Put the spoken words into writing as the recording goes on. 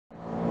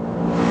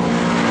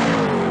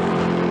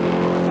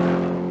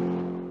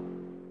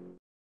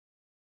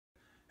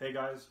Hey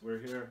guys, we're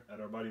here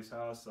at our buddy's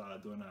house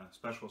doing a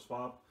special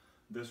swap.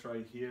 This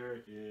right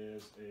here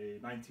is a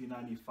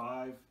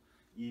 1995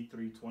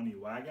 E320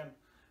 Wagon,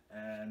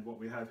 and what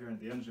we have here in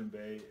the engine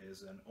bay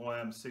is an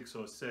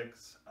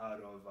OM606 out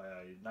of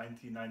a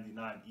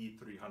 1999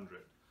 E300.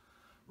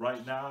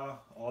 Right now,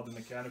 all the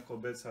mechanical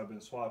bits have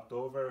been swapped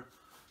over.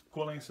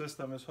 Cooling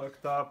system is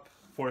hooked up,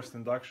 forced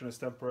induction is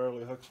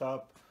temporarily hooked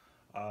up.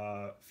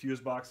 Fuse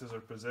boxes are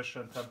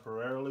positioned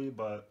temporarily,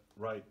 but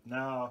right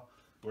now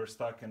we're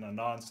stuck in a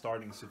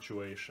non-starting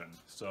situation.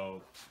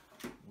 So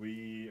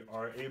we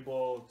are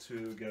able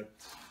to get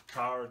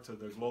power to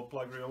the glow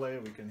plug relay.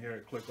 We can hear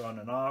it click on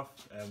and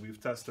off, and we've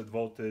tested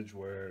voltage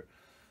where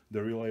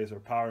the relays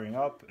are powering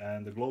up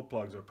and the glow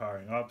plugs are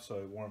powering up, so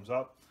it warms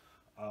up.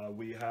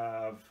 We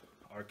have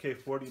our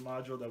K40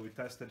 module that we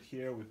tested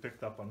here. We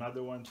picked up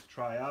another one to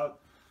try out,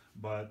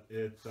 but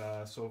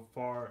so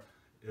far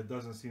it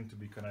doesn't seem to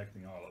be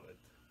connecting all of it.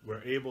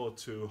 We're able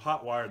to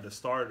hotwire the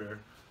starter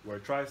where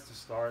it tries to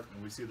start,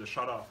 and we see the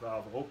shutoff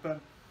valve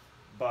open,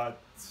 but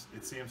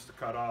it seems to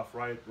cut off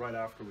right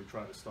after we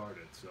try to start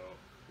it. So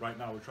right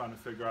now we're trying to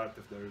figure out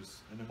if there's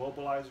an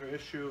immobilizer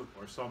issue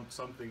or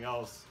something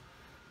else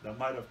that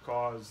might have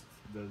caused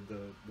the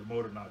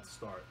motor not to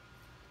start.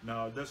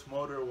 Now, this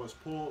motor was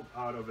pulled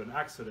out of an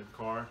accident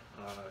car,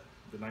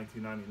 the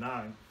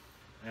 1999,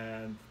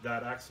 and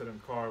that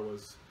accident car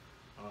was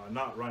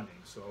not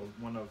running. So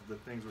one of the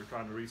things we're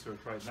trying to research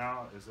right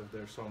now is if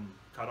there's some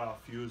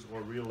cut-off fuse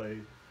or relay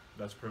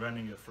that's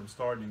preventing it from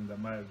starting that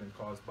might have been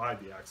caused by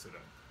the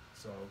accident.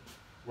 So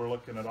we're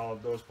looking at all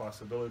of those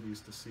possibilities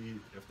to see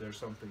if there's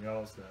something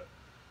else that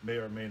may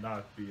or may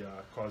not be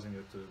causing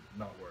it to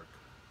not work.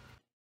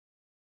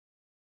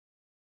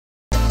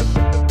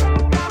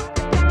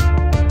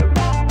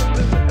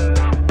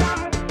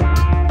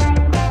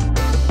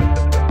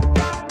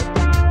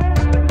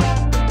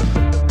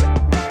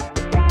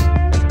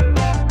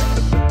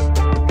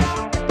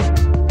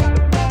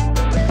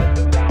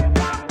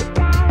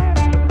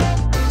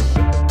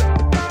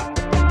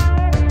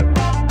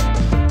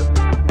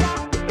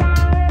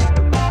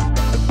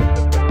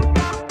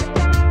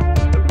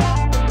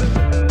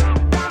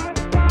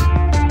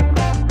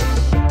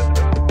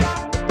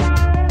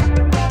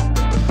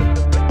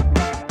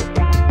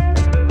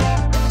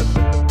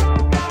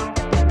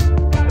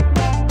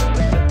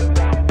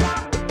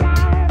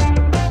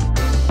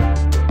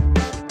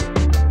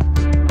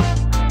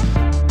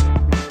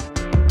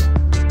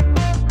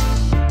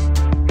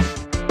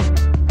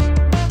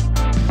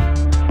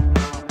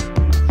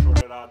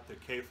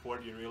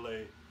 K40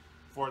 relay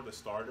for the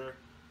starter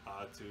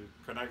to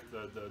connect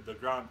the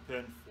ground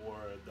pin for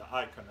the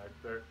eye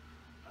connector,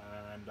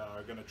 and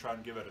are going to try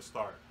and give it a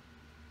start.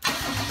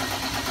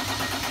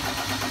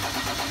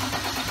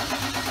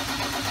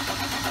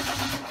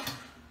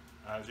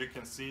 As you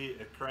can see,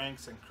 it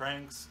cranks and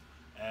cranks,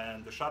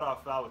 and the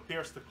shutoff valve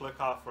appears to click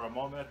off for a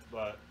moment,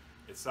 but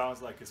it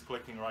sounds like it's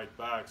clicking right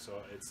back, so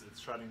it's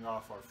shutting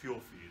off our fuel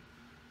feed.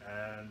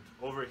 And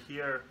over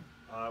here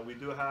we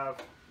do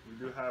have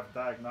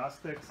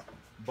diagnostics,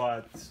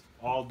 but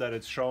all that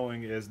it's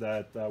showing is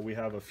that we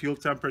have a fuel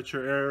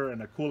temperature error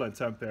and a coolant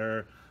temp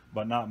error,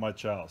 but not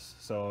much else.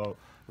 So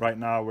right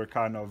now we're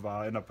kind of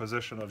in a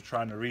position of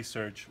trying to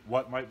research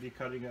what might be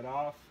cutting it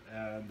off,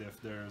 and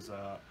if there's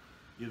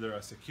either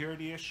a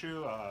security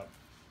issue,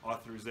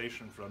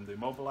 authorization from the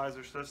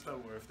immobilizer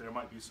system, or if there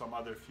might be some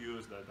other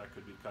fuse that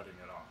could be cutting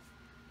it off.